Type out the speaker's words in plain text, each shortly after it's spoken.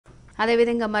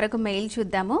అదేవిధంగా మరొక మెయిల్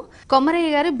చూద్దాము. కొమరయ్య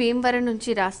గారు భీమవరం నుంచి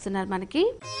రాస్తున్నారు మనకి.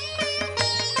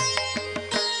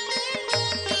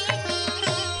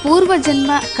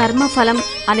 పూర్వజన్మ కర్మఫలం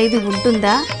అనేది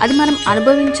ఉంటుందా, అది మనం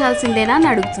అనుభవించాల్సిందేనా అని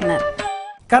అడుగుతున్నారు.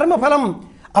 కర్మఫలం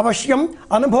అవశ్యం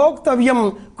అనుభోక్తవ్యం,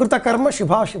 కృతకర్మ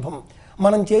శుభాశుభం.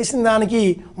 మనం చేసిన దానికి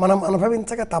మనం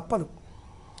అనుభవించక తప్పదు.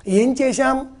 ఏం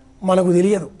చేశాం మనకు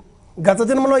తెలియదు, గత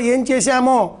జన్మలో ఏం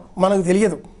చేశామో మనకు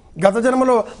తెలియదు, గత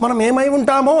జన్మలో మనం ఏమై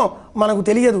ఉంటామో మనకు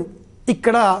తెలియదు.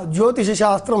 ఇక్కడ జ్యోతిష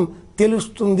శాస్త్రం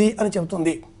తెలుస్తుంది అని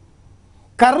చెబుతుంది.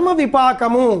 కర్మ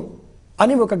విపాకము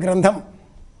అని ఒక గ్రంథం,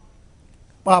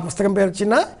 ఆ పుస్తకం పేరు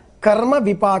చిన్న కర్మ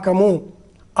విపాకము.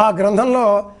 ఆ గ్రంథంలో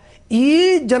ఈ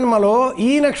జన్మలో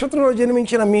ఈ నక్షత్రంలో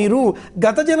జన్మించిన మీరు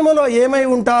గత జన్మలో ఏమై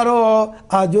ఉంటారో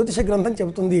ఆ జ్యోతిష గ్రంథం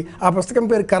చెబుతుంది. ఆ పుస్తకం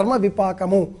పేరు కర్మ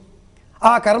విపాకము.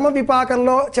 ఆ కర్మ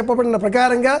విపాకంలో చెప్పబడిన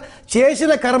ప్రకారంగా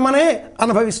చేసిన కర్మనే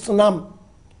అనుభవిస్తున్నాం.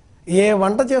 ఏ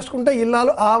వంట చేసుకుంటే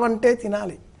ఇల్లాలు ఆ వంటే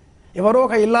తినాలి. ఎవరో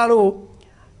ఒక ఇల్లాలు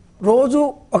రోజు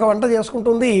ఒక వంట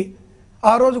చేసుకుంటుంది,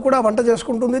 ఆ రోజు కూడా వంట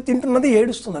చేసుకుంటుంది, తింటున్నది,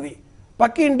 ఏడుస్తున్నది.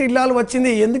 పక్కి ఇంటి ఇల్లాలు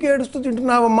వచ్చింది, ఎందుకు ఏడుస్తూ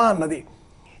తింటున్నావమ్మా అన్నది.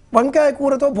 వంకాయ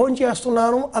కూరతో భోజనం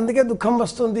చేస్తున్నాను, అందుకే దుఃఖం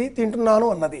వస్తుంది, తింటున్నాను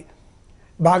అన్నది.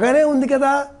 బాగానే ఉంది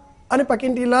కదా అని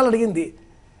పక్కింటి ఇల్లాలు అడిగింది.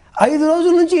 5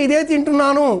 రోజుల నుంచి ఇదే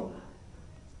తింటున్నాను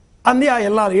అంది ఆ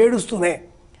ఇల్లాలు ఏడుస్తూనే.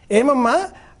 ఏమమ్మా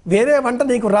వేరే వంట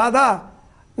నీకు రాదా?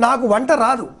 నాకు వంట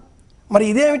రాదు, మరి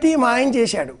ఇదేమిటి మా ఆయన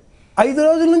చేశాడు, 5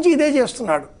 రోజుల నుంచి ఇదే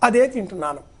చేస్తున్నాడు, అదే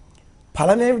తింటున్నాను.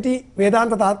 ఫలమేమిటి?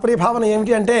 వేదాంత తాత్పర్య భావన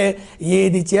ఏమిటి అంటే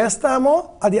ఏది చేస్తామో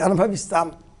అది అనుభవిస్తాం.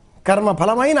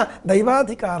 కర్మఫలమైన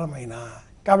దైవాధికారమైన,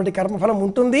 కాబట్టి కర్మఫలం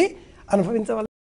ఉంటుంది, అనుభవించవలసి